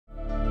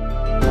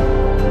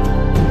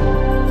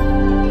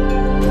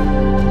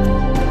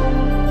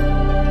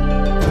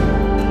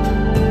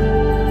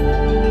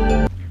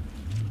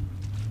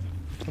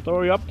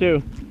you up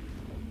to?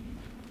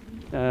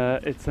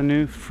 It's a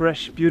new,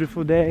 fresh,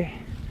 beautiful day.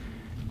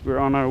 We're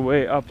on our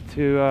way up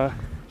to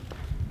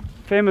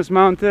famous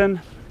mountain,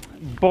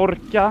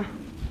 Borka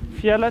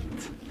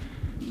Fjället.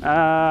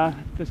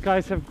 The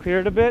skies have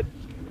cleared a bit.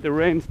 The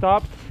rain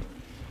stopped.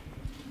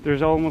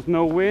 There's almost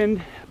no wind.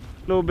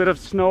 A little bit of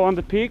snow on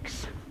the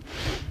peaks.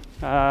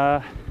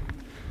 So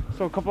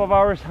a couple of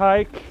hours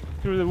hike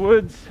through the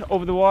woods,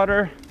 over the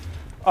water,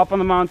 up on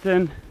the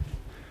mountain.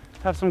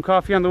 Have some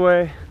coffee on the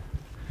way.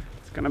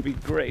 It's gonna be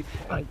great.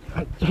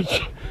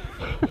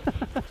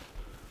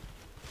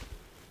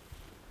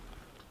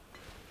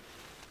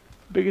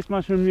 Biggest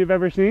mushroom you've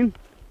ever seen?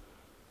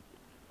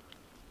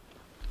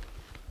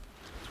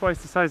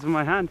 Twice the size of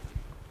my hand.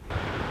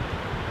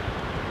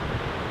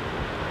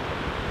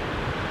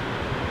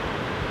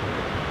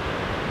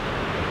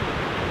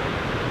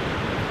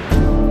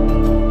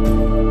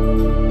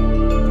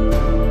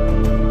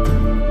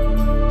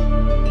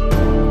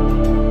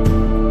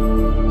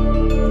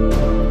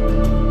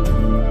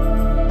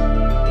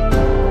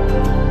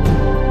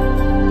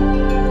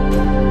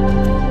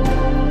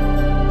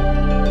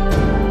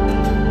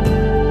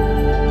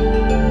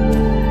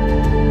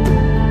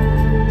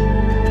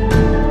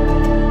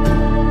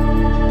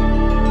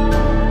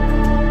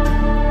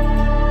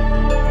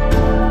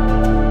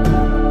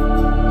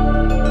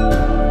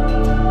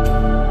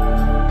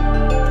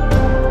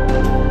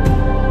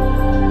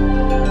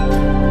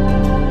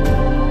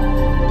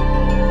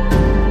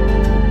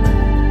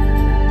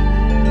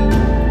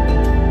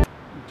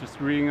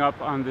 Up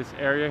on this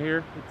area here,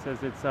 it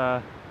says it's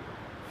a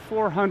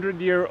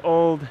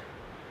 400-year-old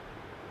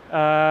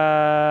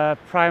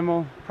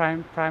primal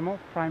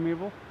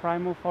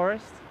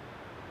forest.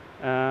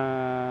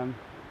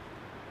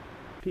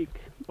 Peak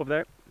over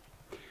there,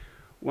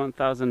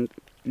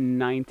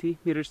 1090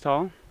 meters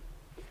tall.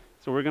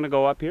 So we're gonna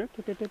go up here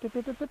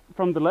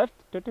from the left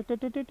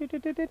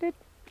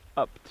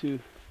up to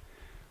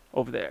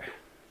over there,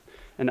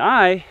 and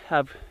I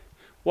have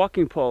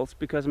walking poles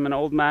because I'm an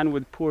old man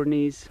with poor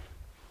knees.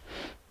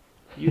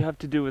 You have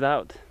to do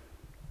without.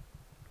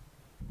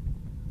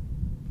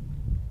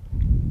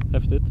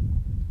 Häftigt.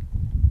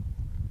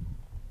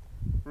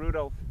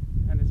 Rudolph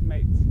and his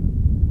mates.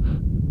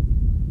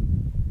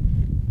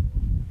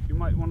 You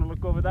might want to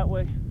look over that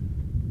way.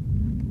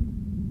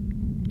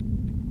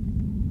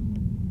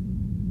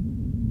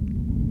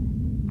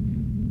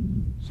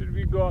 Should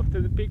we go up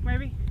to the peak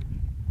maybe?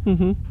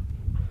 Mm-hmm.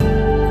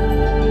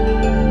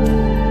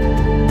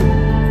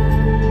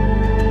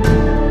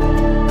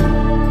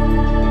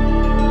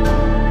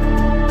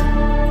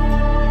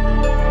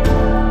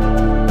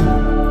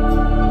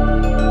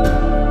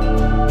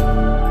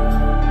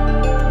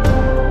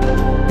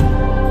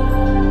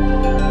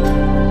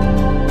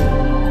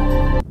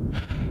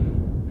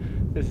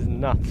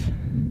 Nuts.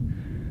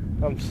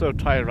 I'm so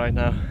tired right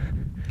now.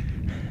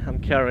 I'm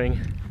carrying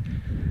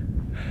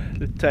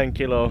the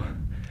 10-kilo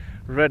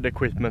red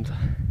equipment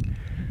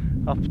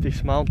up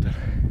this mountain.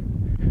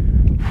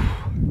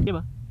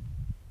 Kiba.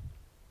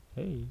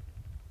 Hey.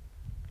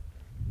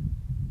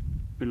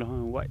 Vill du ha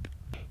en wipe?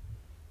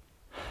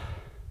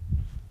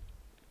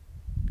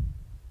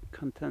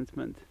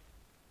 Contentment.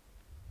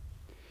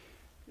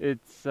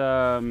 It's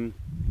a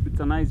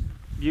nice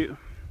view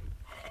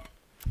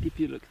if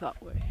you look that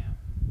way.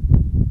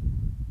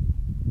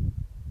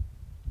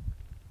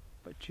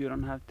 But you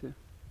don't have to.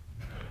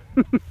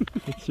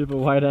 It's super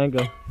wide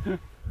angle.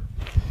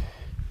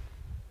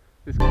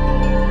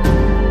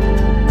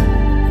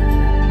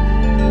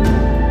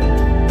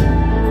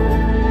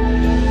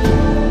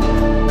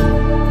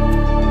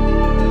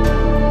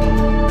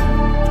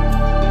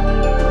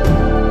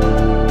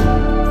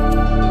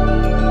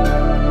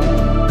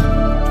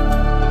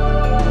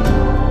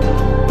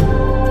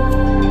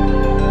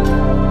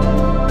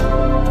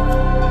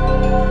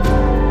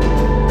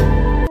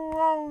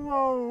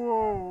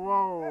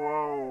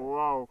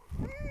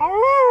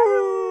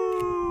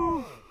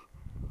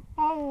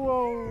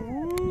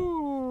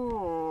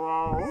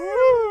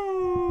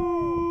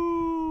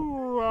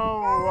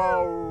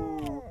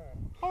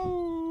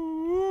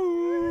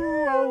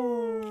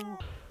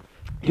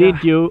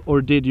 Did you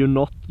or did you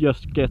not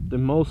just get the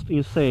most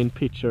insane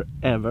picture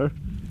ever?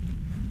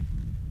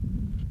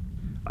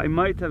 I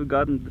might have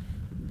gotten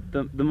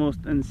the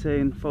most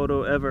insane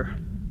photo ever.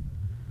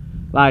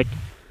 Like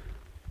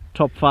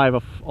top 5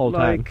 of all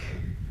time.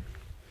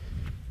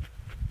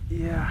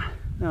 Yeah,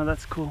 no,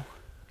 that's cool.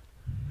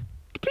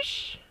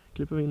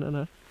 Klipper vi in den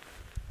här.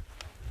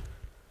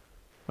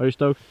 Are you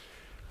stoked?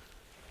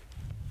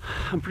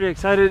 I'm pretty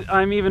excited.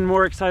 I'm even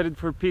more excited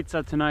for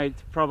pizza tonight,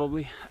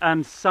 probably,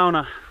 and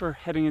sauna. We're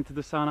heading into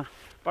the sauna.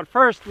 But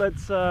first,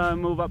 let's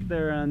move up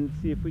there and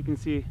see if we can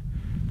see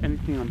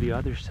anything on the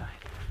other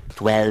side.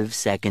 12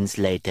 seconds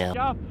later.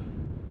 Yeah,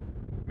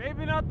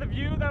 maybe not the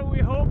view that we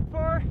hoped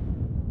for,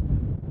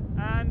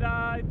 and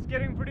it's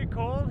getting pretty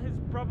cold. It's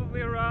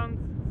probably around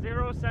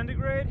 0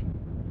 centigrade.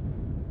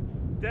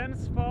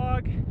 Dense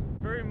fog,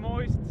 very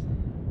moist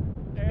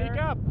air.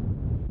 Speak up!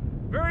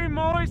 Very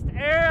moist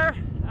air.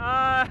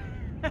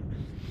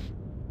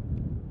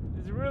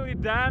 It's really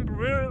damp,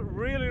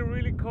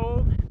 really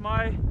cold.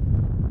 My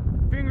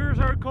fingers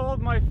are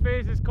cold, my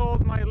face is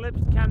cold, my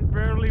lips can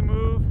barely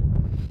move.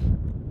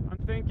 I'm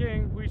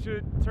thinking we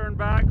should turn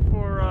back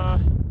for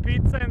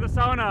pizza in the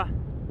sauna.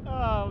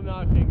 Oh,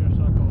 my fingers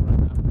are cold right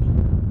now.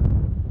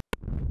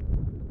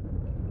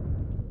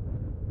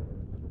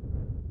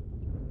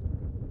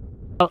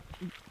 Well,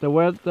 the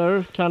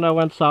weather kind of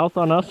went south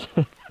on us.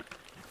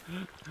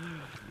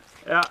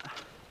 Yeah.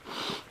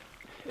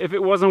 If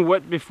it wasn't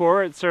wet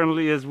before, it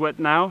certainly is wet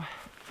now.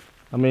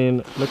 I mean,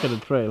 look at the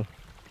trail.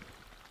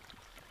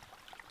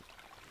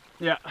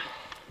 Yeah.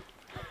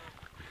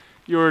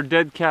 Your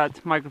dead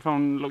cat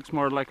microphone looks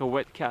more like a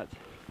wet cat.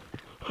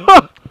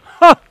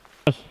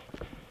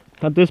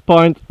 At this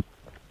point,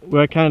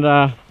 we're kind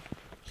of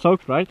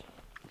soaked, right?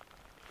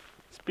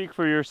 Speak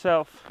for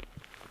yourself.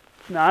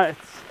 Nah,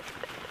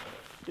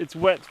 it's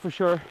wet for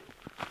sure.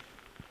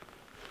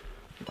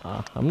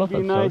 I'm not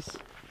that soaked.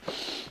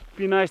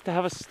 Be nice to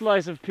have a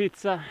slice of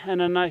pizza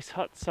and a nice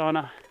hot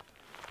sauna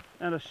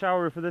and a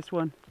shower for this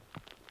one.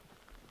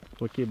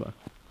 For Kiba.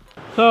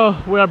 So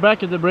we are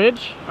back at the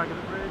bridge. Back at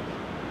the bridge.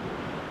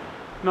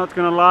 Not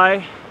gonna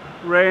lie,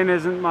 rain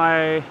isn't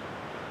my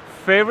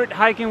favorite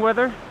hiking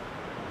weather,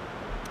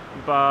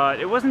 but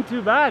it wasn't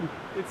too bad.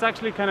 It's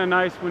actually kind of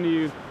nice when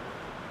you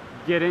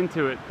get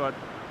into it, but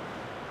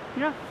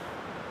yeah.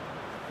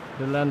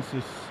 The lens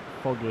is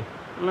foggy.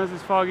 The lens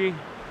is foggy.